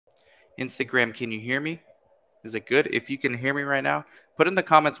Instagram, can you hear me? Is it good? If you can hear me right now, put in the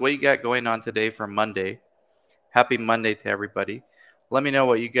comments what you got going on today for Monday. Happy Monday to everybody. Let me know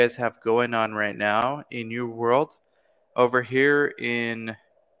what you guys have going on right now in your world. Over here in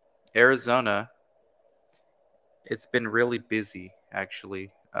Arizona, it's been really busy,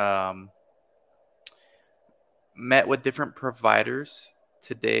 actually. Met with different providers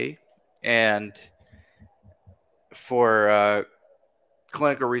today, and for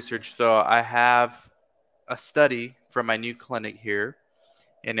clinical research. So I have a study from my new clinic here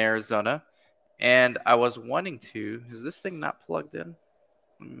in Arizona, and I was wanting to. Is this thing not plugged in?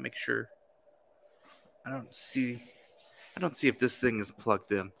 Let me make sure. I don't see. I don't see if this thing is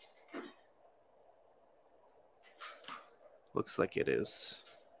plugged in. Looks like it is.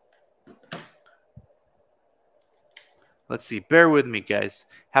 Let's see. Bear with me, guys.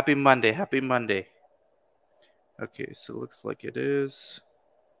 Happy Monday. Happy Monday. Okay, so it looks like it is.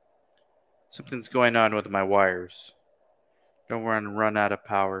 Something's going on with my wires. Don't want to run out of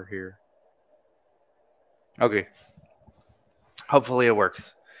power here. Okay. Hopefully it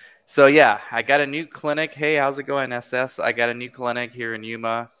works. So yeah, I got a new clinic. Hey, how's it going, SS? I got a new clinic here in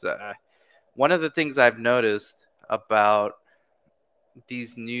Yuma. So, one of the things I've noticed about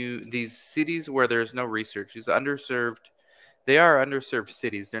these cities where there's no research, these underserved, they are underserved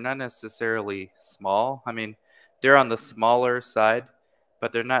cities. They're not necessarily small. I mean, they're on the smaller side,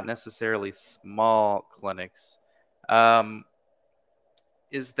 but they're not necessarily small clinics.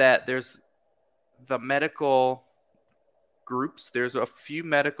 Is that there's the medical groups. There's a few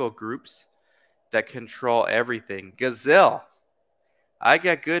medical groups that control everything. Gazelle, I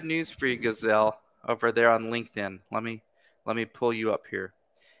got good news for you, Gazelle, over there on LinkedIn. Let me pull you up here.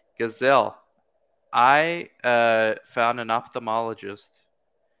 Gazelle, I found an ophthalmologist.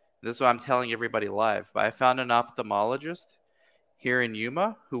 This is what I'm telling everybody live. But I found an ophthalmologist here in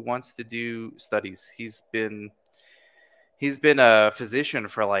Yuma who wants to do studies. He's been a physician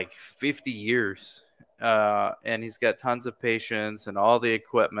for like 50 years, and he's got tons of patients and all the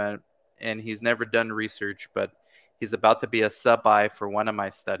equipment, and he's never done research, but he's about to be a sub-I for one of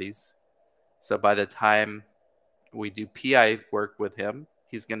my studies. So by the time we do PI work with him,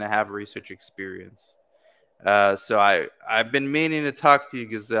 he's going to have research experience. So I've been meaning to talk to you,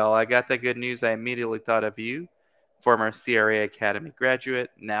 Gazelle. I got that good news. I immediately thought of you, former CRA Academy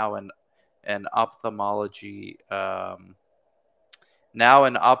graduate, now an ophthalmology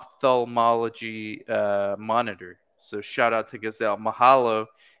monitor. So shout out to Gazelle. Mahalo.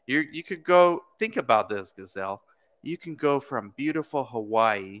 You could go think about this, Gazelle. You can go from beautiful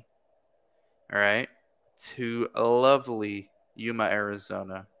Hawaii, all right, to lovely Yuma,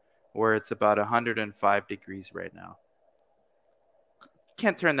 Arizona, where it's about 105 degrees right now.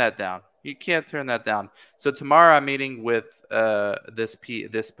 Can't turn that down. You can't turn that down. So tomorrow I'm meeting with this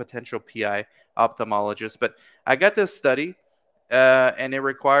potential PI ophthalmologist, but I got this study, and it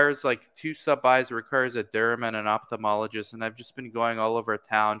requires like 2 sub-Is. It requires a derm and an ophthalmologist, and I've just been going all over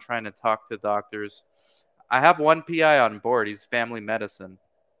town trying to talk to doctors. I have one PI on board. He's family medicine,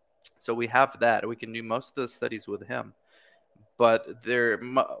 so we have that. We can do most of the studies with him. But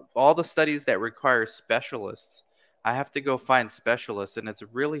all the studies that require specialists, I have to go find specialists, and it's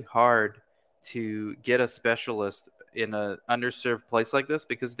really hard to get a specialist in an underserved place like this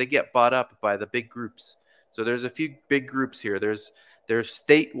because they get bought up by the big groups. So there's a few big groups here. There's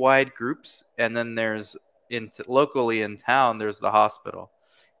statewide groups, and then there's locally in town there's the hospital.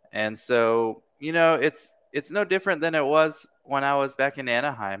 And so, it's no different than it was when I was back in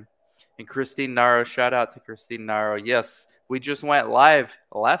Anaheim. And Christine Naro, shout out to Christine Naro. Yes, we just went live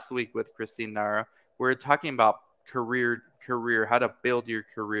last week with Christine Naro. We're talking about career, how to build your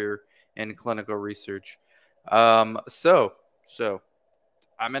career in clinical research. So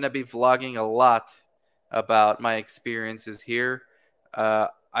I'm going to be vlogging a lot about my experiences here.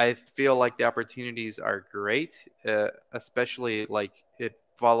 I feel like the opportunities are great, especially like it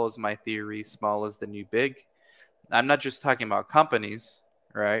follows my theory, small is the new big. I'm not just talking about companies,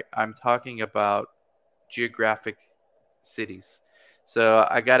 right? I'm talking about geographic cities. So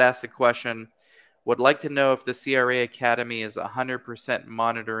I got asked the question, would like to know if the CRA Academy is 100%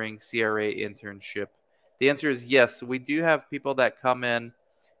 monitoring CRA internship. The answer is yes. We do have people that come in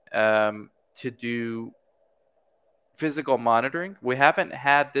to do physical monitoring. We haven't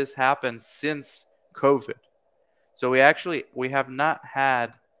had this happen since COVID. So we have not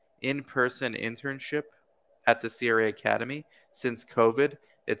had in-person internship at the CRA Academy since COVID.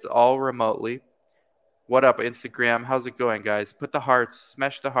 It's all remotely. What up, Instagram? How's it going, guys? Put the hearts,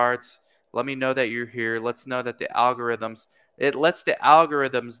 smash the hearts. Let me know that you're here. Let's know that it lets the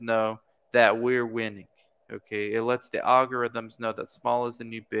algorithms know that we're winning. Okay, it lets the algorithms know that small is the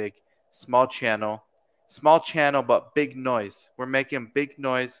new big. Small channel. Small channel, but big noise. We're making big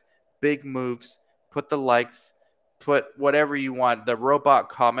noise, big moves. Put the likes, put whatever you want. The robot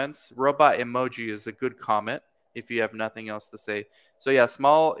comments, robot emoji is a good comment if you have nothing else to say. So yeah,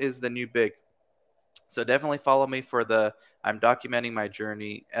 small is the new big. So definitely follow me for I'm documenting my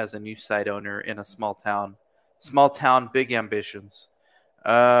journey as a new site owner in a small town. Small town, big ambitions.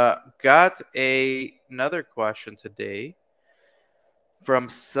 Got another question today from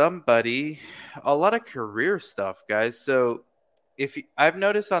somebody. A lot of career stuff, guys. So I've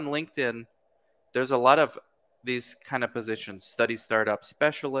noticed on LinkedIn, there's a lot of these kind of positions: study startup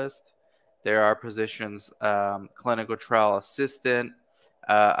specialist. There are positions, clinical trial assistant.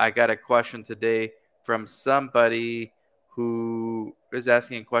 I got a question today from somebody who is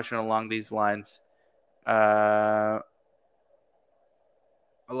asking a question along these lines. A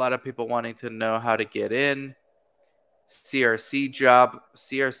lot of people wanting to know how to get in. CRC job.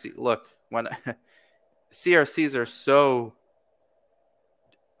 CRC. Look, when CRCs are so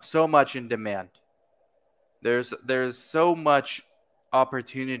much in demand. There's so much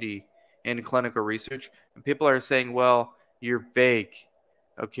opportunity in clinical research, and people are saying, "Well, you're vague."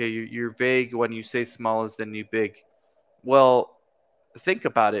 Okay, you're vague when you say small is the new big. Well, think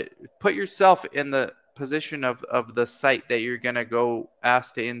about it. Put yourself in the position of the site that you're going to go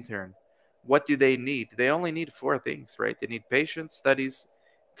ask to intern. What do they need? They only need 4 things, right? They need patients, studies,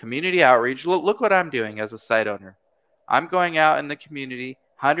 community outreach. Look what I'm doing as a site owner. I'm going out in the community,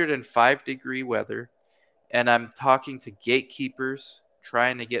 105-degree weather, and I'm talking to gatekeepers,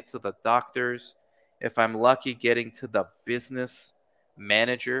 trying to get to the doctors. If I'm lucky, getting to the business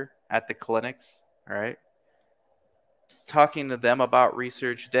manager at the clinics, all right? Talking to them about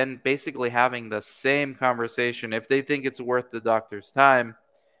research, then basically having the same conversation. If they think it's worth the doctor's time,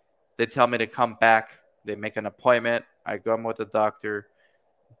 they tell me to come back. They make an appointment. I go with the doctor.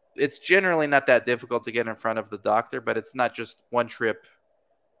 It's generally not that difficult to get in front of the doctor, but it's not just one trip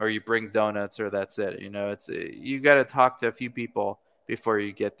or you bring donuts or that's it. It's you got to talk to a few people before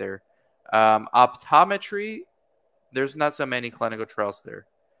you get there. Optometry, there's not so many clinical trials there.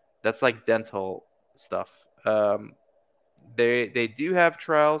 That's like dental stuff. They do have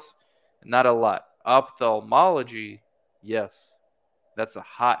trials, not a lot. Ophthalmology, yes, that's a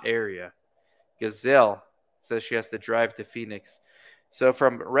hot area. Gazelle says she has to drive to Phoenix. So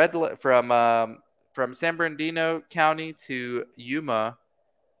from San Bernardino County to Yuma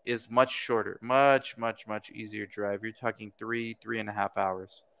is much shorter, much easier drive. You're talking 3.5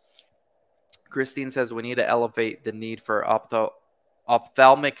 hours. Christine says we need to elevate the need for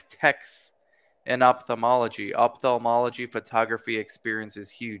ophthalmic techs in ophthalmology. Ophthalmology photography experience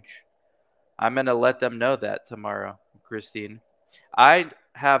is huge. I'm going to let them know that tomorrow, Christine. I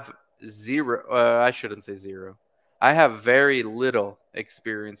have zero, I shouldn't say zero. I have very little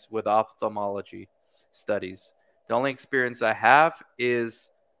experience with ophthalmology studies. The only experience I have is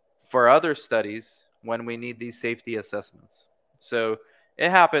for other studies when we need these safety assessments. So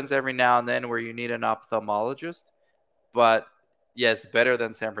it happens every now and then where you need an ophthalmologist, but yes, better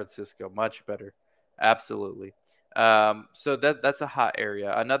than San Francisco, much better. Absolutely. So that's a hot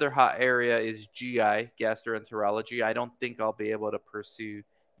area. Another hot area is GI, gastroenterology. I don't think I'll be able to pursue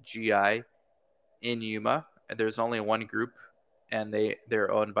GI in Yuma. There's only one group, and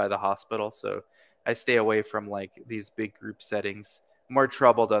they're owned by the hospital, so I stay away from like these big group settings. More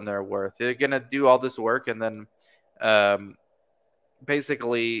trouble than they're worth. They're gonna do all this work, and then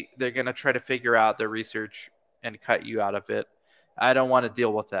basically they're gonna try to figure out the research and cut you out of it. I don't want to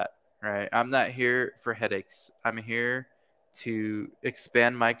deal with that, right? I'm not here for headaches. I'm here to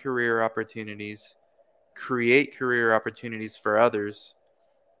expand my career opportunities, create career opportunities for others,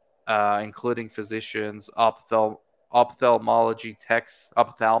 including physicians, ophthalmology techs,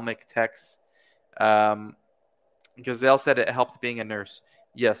 ophthalmic techs. Gazelle said it helped being a nurse.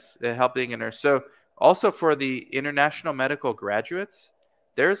 Yes, it helped being a nurse. So also for the international medical graduates,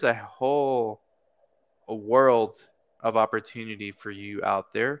 there's a whole world of opportunity for you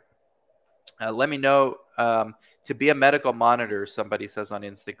out there. Let me know, to be a medical monitor, somebody says on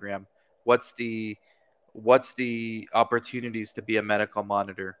Instagram. What's the opportunities to be a medical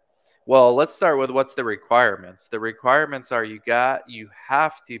monitor? Well, let's start with what's the requirements. The requirements are you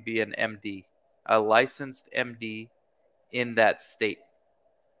have to be an MD, a licensed MD in that state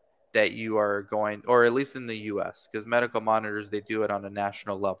that you are going, or at least in the US, because medical monitors, they do it on a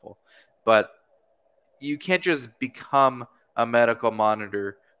national level. But you can't just become a medical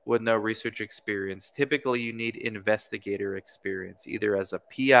monitor with no research experience. Typically, you need investigator experience, either as a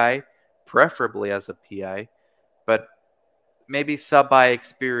PI, preferably as a PI, but maybe sub-I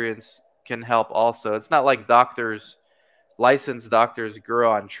experience can help also. It's not like doctors licensed doctors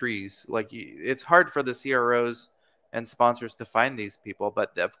grow on trees. Like, it's hard for the CROs and sponsors to find these people,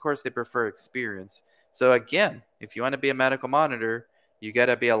 but of course they prefer experience. So again, if you want to be a medical monitor, you got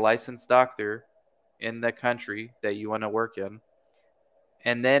to be a licensed doctor in the country that you want to work in.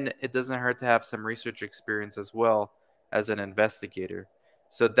 And then it doesn't hurt to have some research experience as well as an investigator.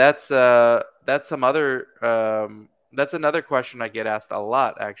 So that's some other that's another question I get asked a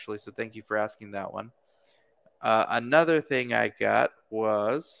lot, actually. So thank you for asking that one. Another thing I got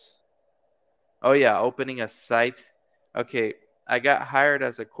was, oh yeah, opening a site. Okay, I got hired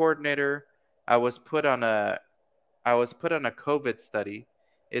as a coordinator. I was put on a COVID study.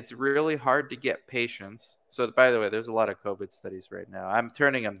 It's really hard to get patients. So by the way, there's a lot of COVID studies right now. I'm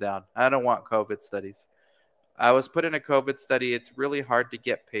turning them down. I don't want COVID studies. I was put in a COVID study. It's really hard to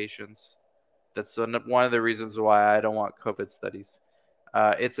get patients. That's one of the reasons why I don't want COVID studies.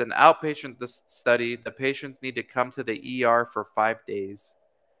 It's an outpatient study. The patients need to come to the ER for 5 days.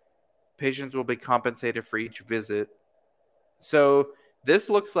 Patients will be compensated for each visit. So this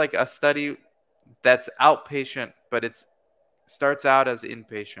looks like a study that's outpatient, but it starts out as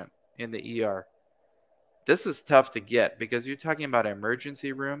inpatient in the ER. This is tough to get because you're talking about an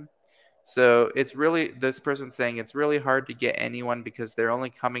emergency room. So it's really, this person's saying it's really hard to get anyone because they're only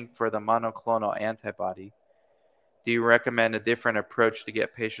coming for the monoclonal antibody. Do you recommend a different approach to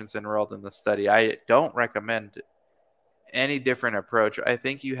get patients enrolled in the study? I don't recommend any different approach. I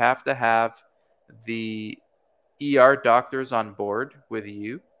think you have to have the ER doctors on board with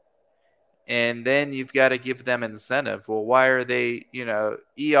you, and then you've got to give them incentive. Well, why are they,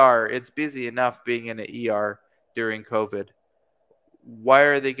 ER, it's busy enough being in an ER during COVID. Why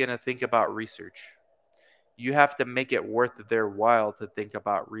are they going to think about research? You have to make it worth their while to think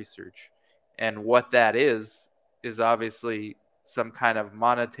about research. And what that is obviously some kind of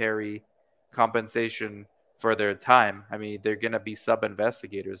monetary compensation for their time. I mean, they're going to be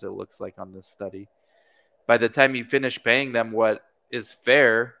sub-investigators, it looks like, on this study. By the time you finish paying them what is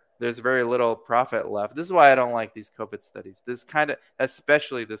fair, there's very little profit left. This is why I don't like these COVID studies.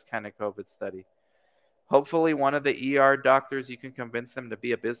 Especially this kind of COVID study. Hopefully one of the ER doctors, you can convince them to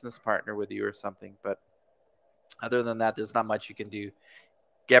be a business partner with you or something. But other than that, there's not much you can do.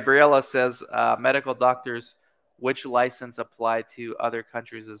 Gabriella says, medical doctors, which license apply to other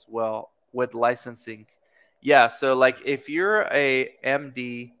countries as well with licensing? Yeah, so like if you're a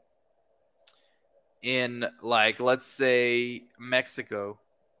MD in, like, let's say Mexico,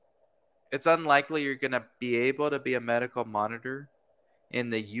 it's unlikely you're going to be able to be a medical monitor in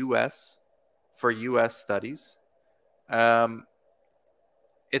the US for US studies.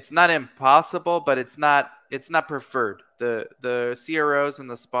 It's not impossible, but it's not preferred. The CROs and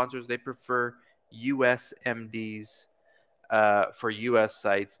the sponsors, they prefer US MDs for US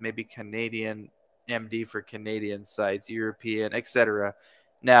sites, maybe Canadian MD for Canadian sites, European, etc.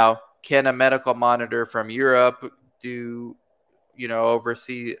 Now, can a medical monitor from Europe do,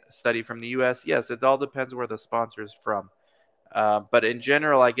 oversee study from the US? Yes, it all depends where the sponsor is from. But in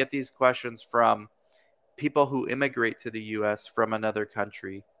general, I get these questions from people who immigrate to the US from another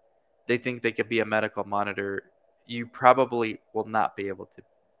country. They think they could be a medical monitor. You probably will not be able to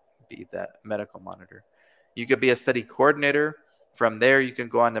be that medical monitor. You could be a study coordinator. From there, you can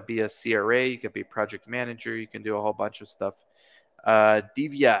go on to be a CRA. You could be project manager. You can do a whole bunch of stuff.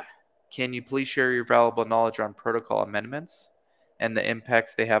 Divya, can you please share your valuable knowledge on protocol amendments and the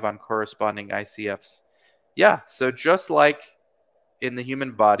impacts they have on corresponding ICFs? Yeah, so just like in the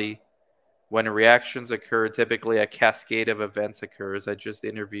human body, when reactions occur, typically a cascade of events occurs. I just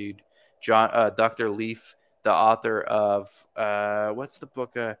interviewed Dr. Leaf, the author of, what's the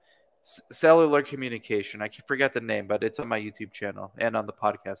book? Cellular Communication. I forget the name, but it's on my YouTube channel and on the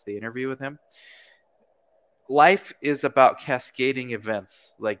podcast. They interview with him. Life is about cascading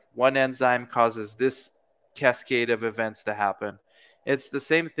events. Like one enzyme causes this cascade of events to happen. It's the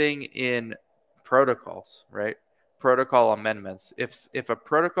same thing in protocols, right? Protocol amendments. If a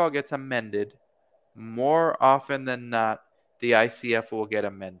protocol gets amended, more often than not, the ICF will get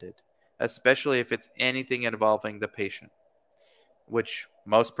amended, especially if it's anything involving the patient, which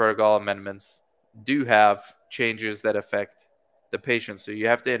most protocol amendments do have changes that affect the patient. So you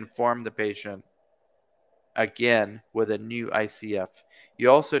have to inform the patient again with a new ICF. You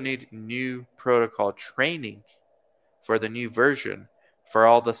also need new protocol training for the new version for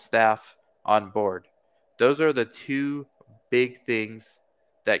all the staff on board. Those are the two big things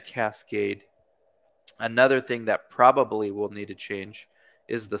that cascade. Another thing that probably will need to change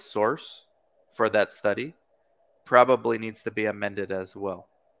is the source for that study. Probably needs to be amended as well.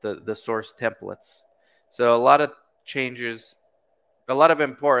 The source templates. So a lot of changes, a lot of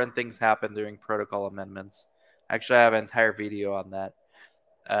important things happen during protocol amendments. Actually, I have an entire video on that.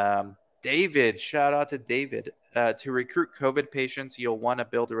 David, shout out to David. To recruit COVID patients, you'll want to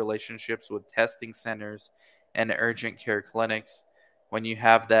build relationships with testing centers and urgent care clinics. When you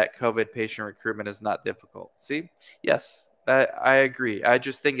have that, COVID patient recruitment is not difficult. See? Yes, I agree. I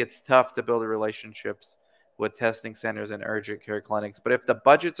just think it's tough to build relationships with testing centers and urgent care clinics. But if the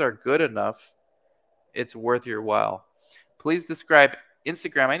budgets are good enough, it's worth your while. Please describe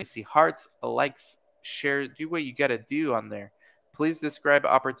Instagram. I need to see hearts, likes, share, do what you got to do on there. Please describe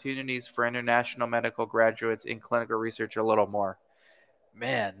opportunities for international medical graduates in clinical research a little more.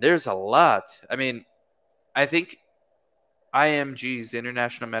 Man, there's a lot. I mean, I think IMGs,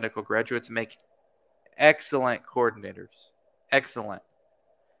 international medical graduates, make excellent coordinators. Excellent.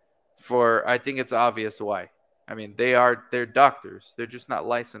 I think it's obvious why. I mean, they're doctors. They're just not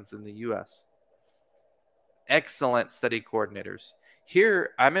licensed in the US. Excellent study coordinators.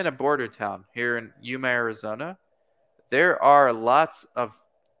 Here, I'm in a border town here in Yuma, Arizona. There are lots of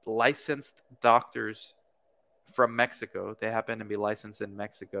licensed doctors from Mexico. They happen to be licensed in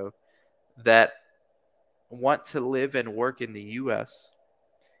Mexico that want to live and work in the US,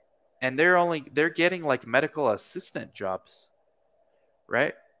 and they're getting like medical assistant jobs,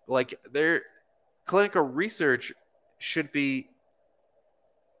 right? Like their clinical research should be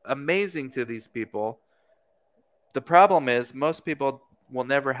amazing to these people. The problem is most people will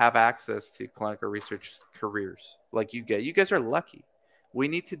never have access to clinical research careers like you get. You guys are lucky. We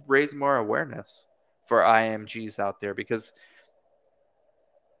need to raise more awareness for IMGs out there because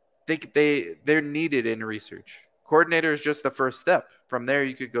they're needed in research. Coordinator is just the first step. From there,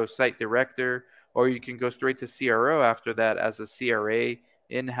 you could go site director, or you can go straight to CRO after that as a CRA,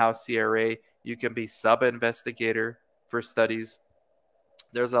 in-house CRA. You can be sub-investigator for studies.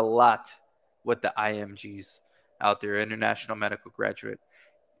 There's a lot with the IMGs out there, international medical graduate.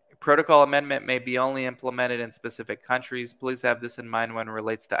 Protocol amendment may be only implemented in specific countries. Please have this in mind when it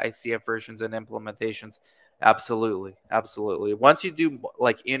relates to ICF versions and implementations. Absolutely. Absolutely. Once you do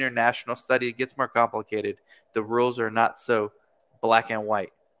like international study, it gets more complicated. The rules are not so black and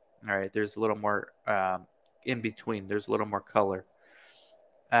white. All right. There's a little more in between. There's a little more color.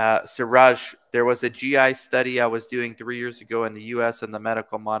 Siraj, there was a GI study I was doing 3 years ago in the US and the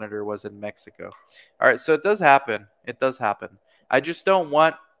medical monitor was in Mexico. All right. So it does happen. It does happen. I don't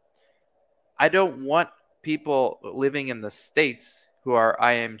want people living in the States who are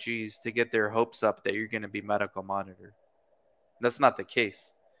IMGs to get their hopes up that you're going to be medical monitor. That's not the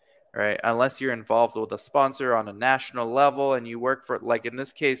case, right? Unless you're involved with a sponsor on a national level and you work for, like in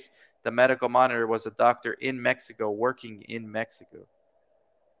this case, the medical monitor was a doctor in Mexico working in Mexico.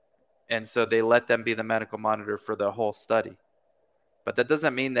 And so they let them be the medical monitor for the whole study. But that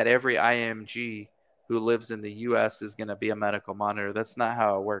doesn't mean that every IMG who lives in the US is going to be a medical monitor. That's not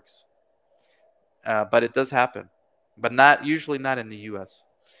how it works. But it does happen, but usually not in the U.S.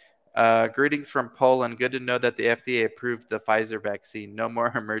 Greetings from Poland. Good to know that the FDA approved the Pfizer vaccine. No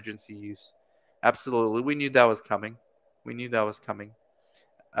more emergency use. Absolutely. We knew that was coming.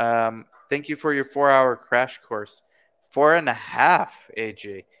 Thank you for your 4-hour crash course. 4.5,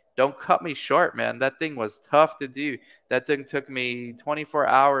 AJ. Don't cut me short, man. That thing was tough to do. That thing took me 24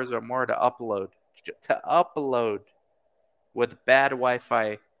 hours or more to upload. With bad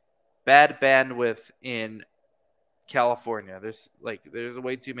Wi-Fi. Bad bandwidth in California. There's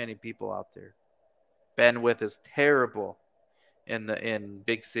way too many people out there. Bandwidth is terrible in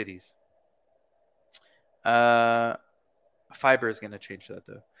big cities. Fiber is going to change that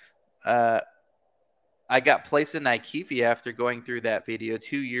though. I got placed in IKEFI after going through that video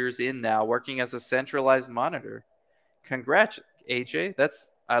 2 years in now, working as a centralized monitor. Congrats, AJ.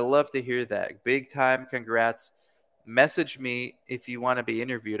 I love to hear that. Big time. Congrats. Message me if you want to be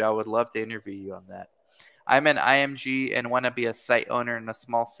interviewed. I would love to interview you on that. I'm an IMG and want to be a site owner in a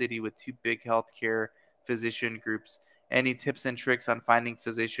small city with 2 big healthcare physician groups. Any tips and tricks on finding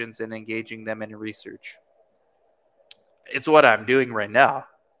physicians and engaging them in research? It's what I'm doing right now.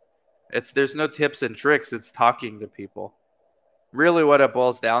 There's no tips and tricks. It's talking to people. Really what it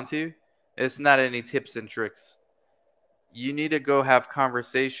boils down to, it's not any tips and tricks. You need to go have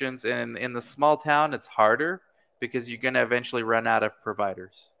conversations, and in the small town, it's harder because you're going to eventually run out of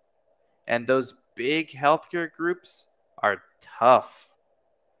providers. And those big healthcare groups are tough.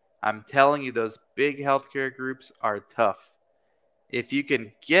 I'm telling you, those big healthcare groups are tough. If you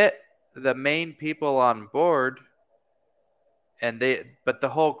can get the main people on board, but the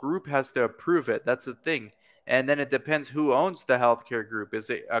whole group has to approve it. That's the thing. And then it depends who owns the healthcare group. Is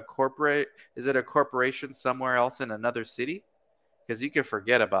it a corporation somewhere else in another city? Because you can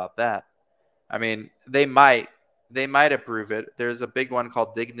forget about that. I mean, they might approve it. There's a big one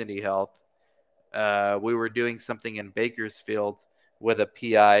called Dignity Health. We were doing something in Bakersfield with a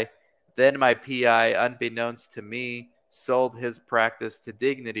PI. Then my PI, unbeknownst to me, sold his practice to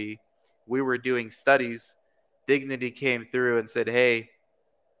Dignity. We were doing studies. Dignity came through and said, hey,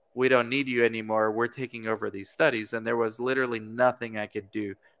 we don't need you anymore. We're taking over these studies. And there was literally nothing I could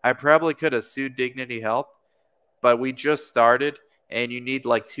do. I probably could have sued Dignity Health, but we just started and you need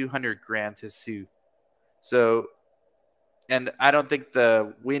like 200 grand to sue. So, and I don't think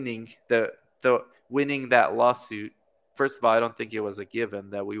the winning that lawsuit, first of all, I don't think it was a given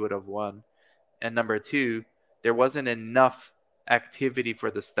that we would have won. And number two, there wasn't enough activity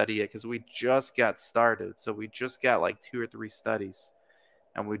for the study yet because we just got started. So we just got like 2 or 3 studies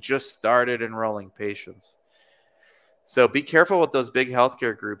and we just started enrolling patients. So be careful with those big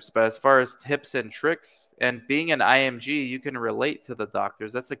healthcare groups. But as far as tips and tricks and being an IMG, you can relate to the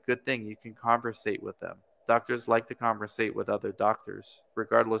doctors. That's a good thing. You can conversate with them. Doctors like to conversate with other doctors,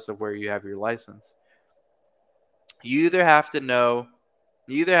 regardless of where you have your license. You either have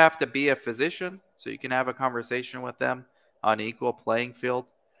to be a physician, so you can have a conversation with them on an equal playing field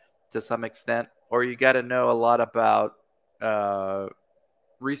to some extent, or you got to know a lot about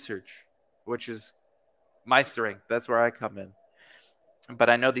research, which is my strength. That's where I come in. But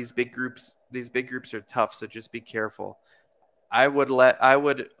I know these big groups are tough, so just be careful. I would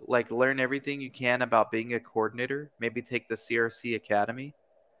like learn everything you can about being a coordinator. Maybe take the CRC Academy.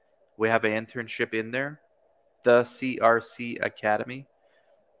 We have an internship in there, the CRC Academy,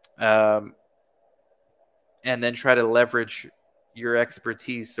 and then try to leverage your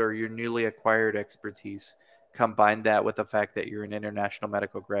expertise or your newly acquired expertise. Combine that with the fact that you're an international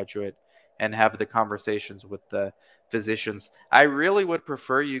medical graduate and have the conversations with the physicians. I really would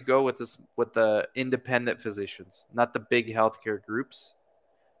prefer you go with the independent physicians, not the big healthcare groups.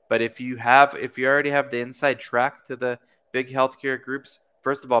 But if you already have the inside track to the big healthcare groups,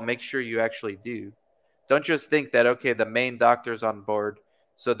 first of all, make sure you actually do. Don't just think that, okay, the main doctor's on board,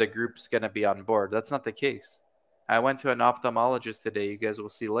 so the group's going to be on board. That's not the case. I went to an ophthalmologist today. You guys will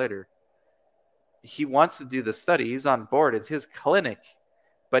see later. He wants to do the study. He's on board. It's his clinic.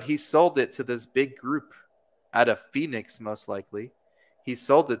 But he sold it to this big group out of Phoenix, most likely. He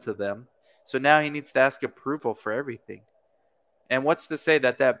sold it to them. So now he needs to ask approval for everything. And what's to say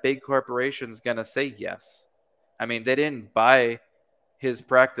that big corporation is going to say yes? I mean, they didn't buy his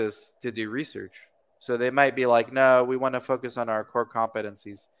practice to do research. So they might be like, no, we want to focus on our core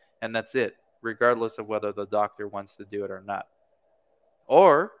competencies. And that's it, regardless of whether the doctor wants to do it or not.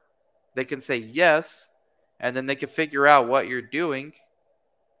 Or they can say yes, and then they can figure out what you're doing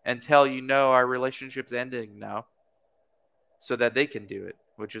and tell you, no, our relationship's ending now, so that they can do it,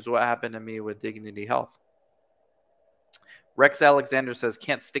 which is what happened to me with Dignity Health. Rex Alexander says,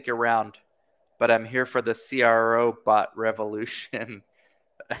 can't stick around, but I'm here for the CRO bot revolution.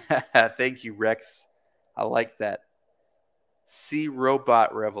 Thank you, Rex. I like that.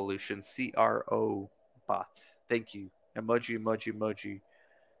 C-Robot revolution. CRO bot. Thank you. Emoji, emoji, emoji.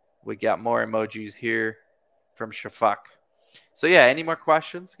 We got more emojis here from Shafak. So yeah, any more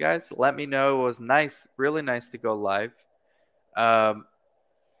questions, guys? Let me know. It was nice, really nice to go live.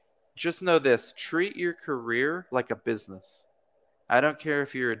 Just know this. Treat your career like a business. I don't care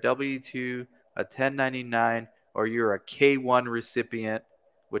if you're a W-2, a 1099, or you're a K-1 recipient,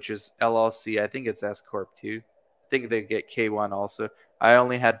 which is LLC. I think it's S-Corp too. I think they get K-1 also. I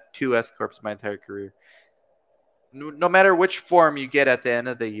only had 2 S-Corps my entire career. No matter which form you get at the end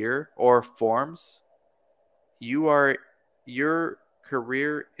of the year or forms, your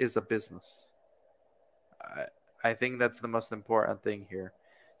career is a business. I think that's the most important thing here.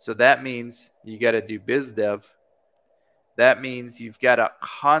 So that means you got to do biz dev. That means you've got to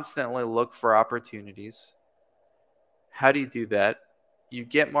constantly look for opportunities. How do you do that? You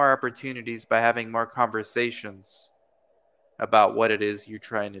get more opportunities by having more conversations about what it is you're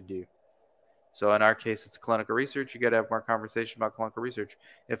trying to do. So in our case, it's clinical research. You got to have more conversation about clinical research.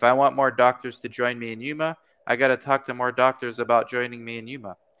 If I want more doctors to join me in Yuma, I got to talk to more doctors about joining me in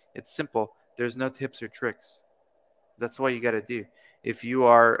Yuma. It's simple. There's no tips or tricks. That's what you got to do. If you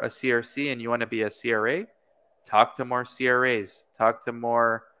are a CRC and you want to be a CRA, talk to more CRAs, talk to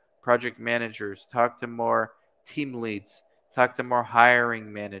more project managers, talk to more team leads, talk to more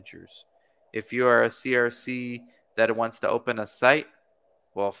hiring managers. If you are a CRC that wants to open a site,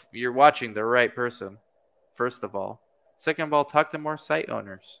 well, you're watching the right person, first of all. Second of all, talk to more site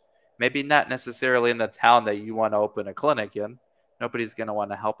owners. Maybe not necessarily in the town that you want to open a clinic in. Nobody's going to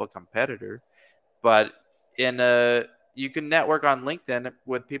want to help a competitor. But you can network on LinkedIn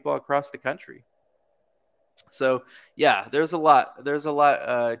with people across the country. So, yeah, there's a lot.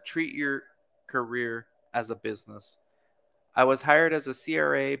 Treat your career as a business. I was hired as a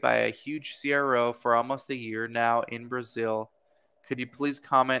CRA by a huge CRO for almost a year now in Brazil. Could you please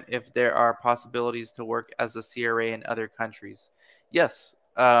comment if there are possibilities to work as a CRA in other countries? Yes,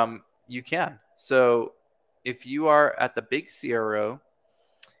 you can. So if you are at the big CRO,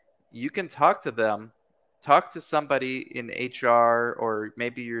 you can talk to them, talk to somebody in HR or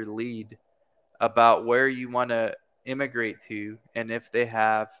maybe your lead about where you want to immigrate to and if they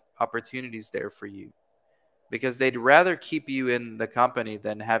have opportunities there for you, because they'd rather keep you in the company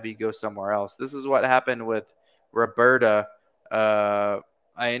than have you go somewhere else. This is what happened with Roberta. I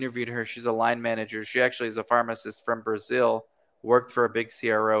interviewed her. She's a line manager. She actually is a pharmacist from Brazil, worked for a big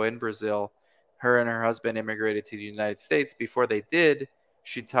CRO in Brazil. Her and her husband immigrated to the United States. Before they did,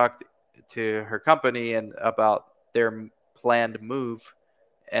 she talked to her company and about their planned move,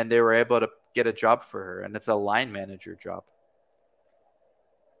 and they were able to get a job for her, and it's a line manager job.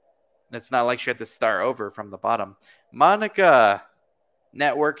 It's not like she had to start over from the bottom. Monica,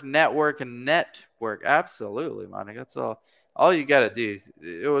 network. Absolutely, Monica. That's all you got to do.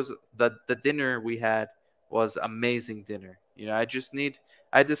 It was the dinner we had was amazing dinner. You know,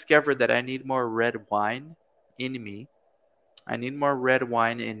 I discovered that I need more red wine in me. I need more red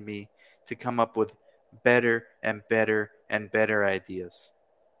wine in me to come up with better and better and better ideas.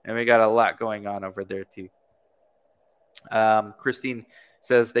 And we got a lot going on over there too. Christine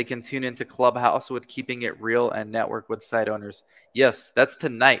says they can tune into Clubhouse with Keeping It Real and network with site owners. Yes, that's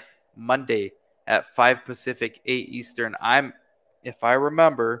tonight, Monday at 5 Pacific, 8 Eastern. If I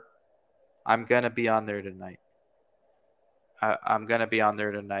remember, I'm going to be on there tonight. I'm going to be on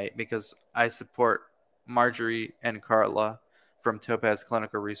there tonight because I support Marjorie and Carla from Topaz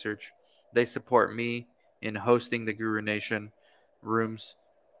Clinical Research. They support me in hosting the Guru Nation rooms.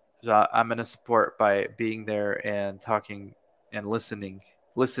 So I'm going to support by being there and talking and listening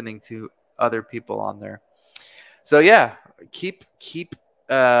to other people on there. So yeah, keep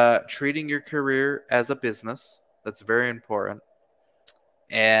treating your career as a business. That's very important.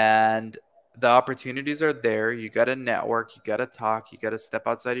 And the opportunities are there. You got to network, you got to talk, you got to step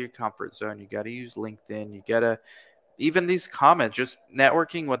outside of your comfort zone. You got to use LinkedIn. You got to, even these comments, just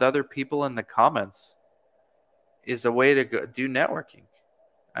networking with other people in the comments is a way to do networking.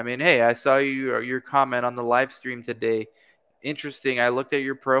 I mean, hey, I saw your comment on the live stream today. Interesting. I looked at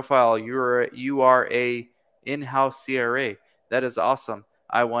your profile. You are a in-house CRA. That is awesome.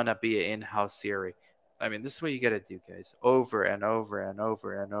 I want to be an in-house CRA. I mean, this is what you got to do, guys. Over and over and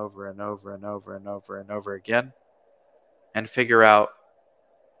over and over and over and over and over and over again, and figure out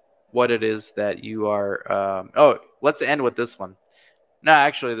what it is that you are. Let's end with this one. No,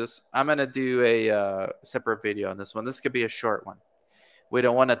 actually, I'm gonna do a separate video on this one. This could be a short one. We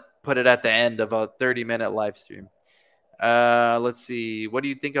don't want to put it at the end of a 30-minute live stream. Let's see. What do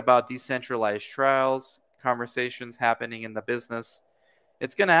you think about decentralized trials, conversations happening in the business?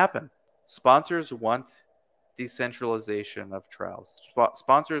 It's going to happen. Sponsors want decentralization of trials.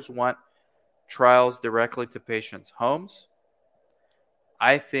 Sponsors want trials directly to patients' homes.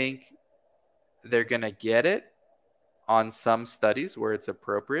 I think they're going to get it on some studies where it's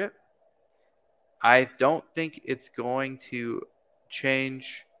appropriate. I don't think it's going to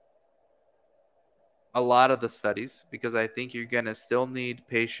change a lot of the studies because I think you're going to still need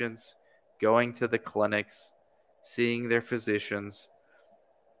patients going to the clinics, seeing their physicians.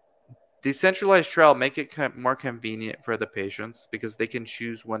 Decentralized trial make it more convenient for the patients because they can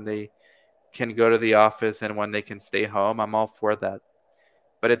choose when they can go to the office and when they can stay home. I'm all for that.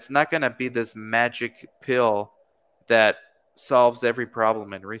 But it's not going to be this magic pill that solves every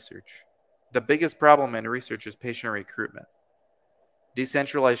problem in research. The biggest problem in research is patient recruitment.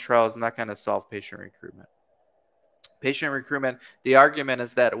 Decentralized trial is not going to solve patient recruitment. Patient recruitment, the argument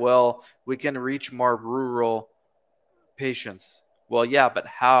is that, well, we can reach more rural patients. Well, yeah, but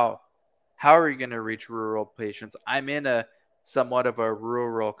how? How are you going to reach rural patients? I'm in a somewhat of a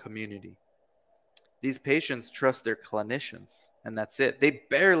rural community. These patients trust their clinicians, and that's it. They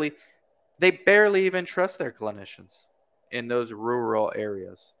barely even trust their clinicians in those rural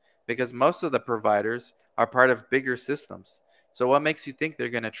areas because most of the providers are part of bigger systems. So what makes you think they're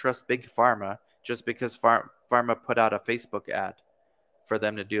going to trust big pharma just because pharma put out a Facebook ad for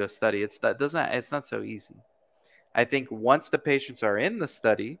them to do a study? It's not so easy. I think once the patients are in the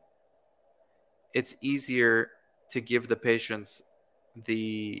study, it's easier to give the patients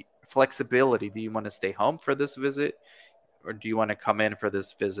the flexibility. Do you want to stay home for this visit or do you want to come in for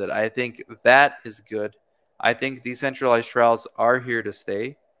this visit? I think that is good. I think decentralized trials are here to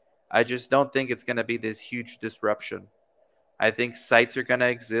stay. I just don't think it's going to be this huge disruption. I think sites are going to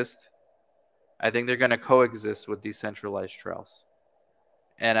exist. I think they're going to coexist with decentralized trials.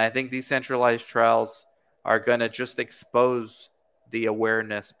 And I think decentralized trials are going to just expose the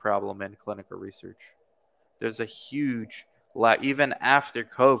awareness problem in clinical research. There's a huge lack. Even after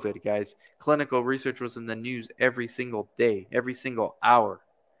COVID, guys, clinical research was in the news every single day, every single hour,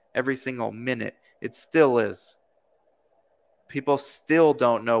 every single minute. It still is. People still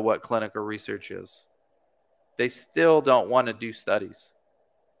don't know what clinical research is. They still don't want to do studies.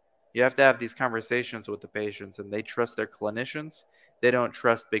 You have to have these conversations with the patients, and they trust their clinicians. They don't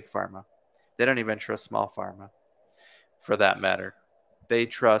trust big pharma. They don't even trust small pharma, for that matter. They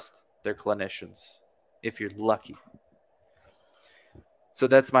trust their clinicians, if you're lucky. So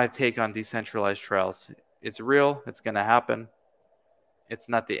that's my take on decentralized trials. It's real. It's going to happen. It's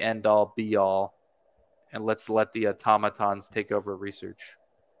not the end all be all. And let's let the automatons take over research.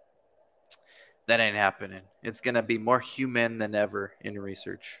 That ain't happening. It's going to be more human than ever in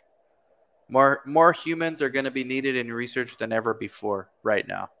research. More humans are going to be needed in research than ever before right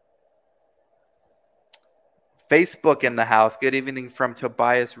now. Facebook in the house. Good evening from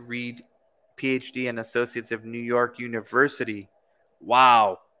Tobias Reed, PhD and Associates of New York University.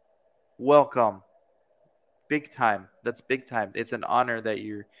 Wow. Welcome. Big time. That's big time. It's an honor that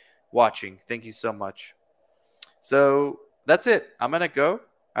you're watching. Thank you so much. So that's it. I'm going to go.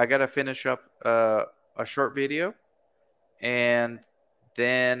 I got to finish up a short video. And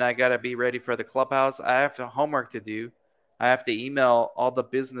then I got to be ready for the clubhouse. I have homework to do. I have to email all the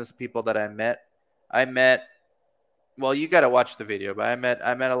business people that I met. Well, you got to watch the video, but I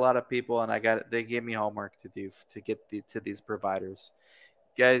met a lot of people, and they gave me homework to do to get to these providers.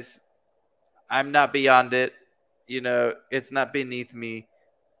 Guys, I'm not beyond it. It's not beneath me.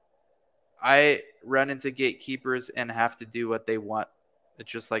 I run into gatekeepers and have to do what they want.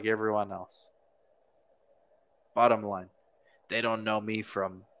 It's just like everyone else. Bottom line, they don't know me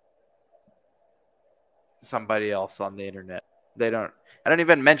from somebody else on the internet. I don't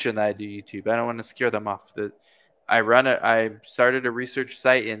even mention that I do YouTube. I don't want to scare them off. I started a research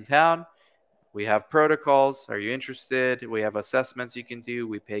site in town. We have protocols. Are you interested? We have assessments you can do.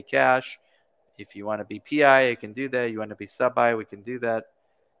 We pay cash. If you want to be PI, you can do that. You want to be sub-I, we can do that.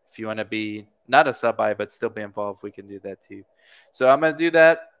 If you want to be not a sub-I but still be involved, we can do that too. So I'm going to do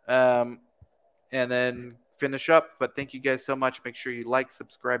that and then finish up. But thank you guys so much. Make sure you like,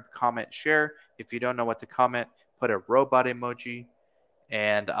 subscribe, comment, share. If you don't know what to comment, put a robot emoji.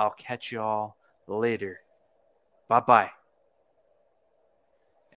 And I'll catch you all later. Bye-bye.